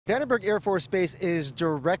Vandenberg Air Force Base is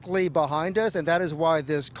directly behind us, and that is why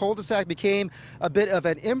this cul-de-sac became a bit of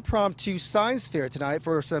an impromptu science fair tonight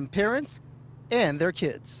for some parents and their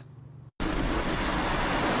kids.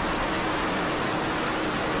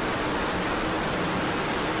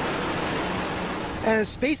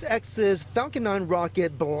 As SpaceX's Falcon 9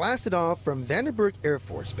 rocket blasted off from Vandenberg Air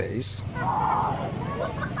Force Base,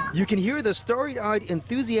 you can hear the starry-eyed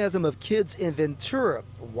enthusiasm of kids in Ventura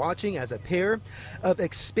watching as a pair of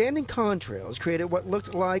expanding contrails created what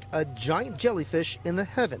looked like a giant jellyfish in the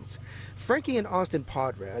heavens. Frankie and Austin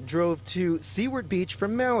Podrat drove to Seaward Beach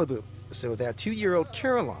from Malibu so that 2-year-old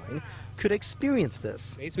Caroline could experience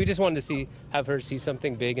this. We just wanted to have her see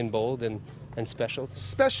something big and bold and special.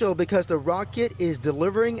 Special because the rocket is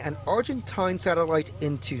delivering an Argentine satellite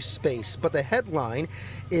into space, but the headline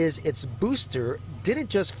is its booster didn't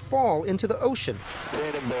just fall into the ocean.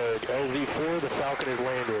 Vandenberg, LZ4, the Falcon has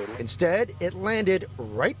landed. Instead, it landed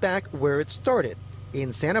right back where it started,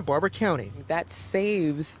 in Santa Barbara County. That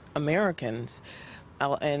saves Americans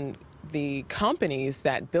and the companies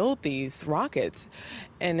that build these rockets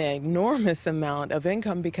an enormous amount of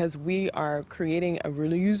income because we are creating a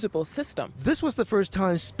reusable system. This was the first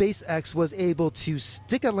time SpaceX was able to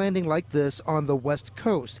stick a landing like this on the West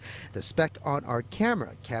Coast. The speck on our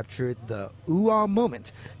camera captured the ooh-ah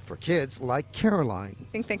moment for kids like Caroline.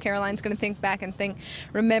 I think that Caroline's going to think back and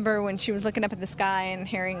remember when she was looking up at the sky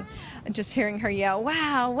and just hearing her yell,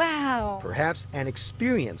 "Wow, wow." Perhaps an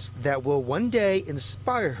experience that will one day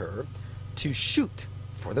inspire her to shoot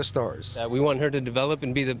for the stars. We want her to develop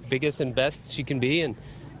and be the biggest and best she can be, and,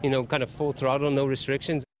 kind of full throttle, no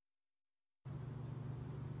restrictions.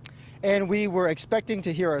 And we were expecting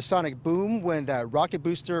to hear a sonic boom when that rocket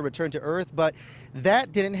booster returned to Earth, but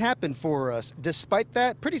that didn't happen for us. Despite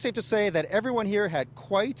that, pretty safe to say that everyone here had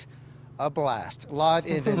quite a blast. Live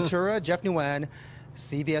in Ventura, Nguyen,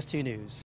 CBS 2 News.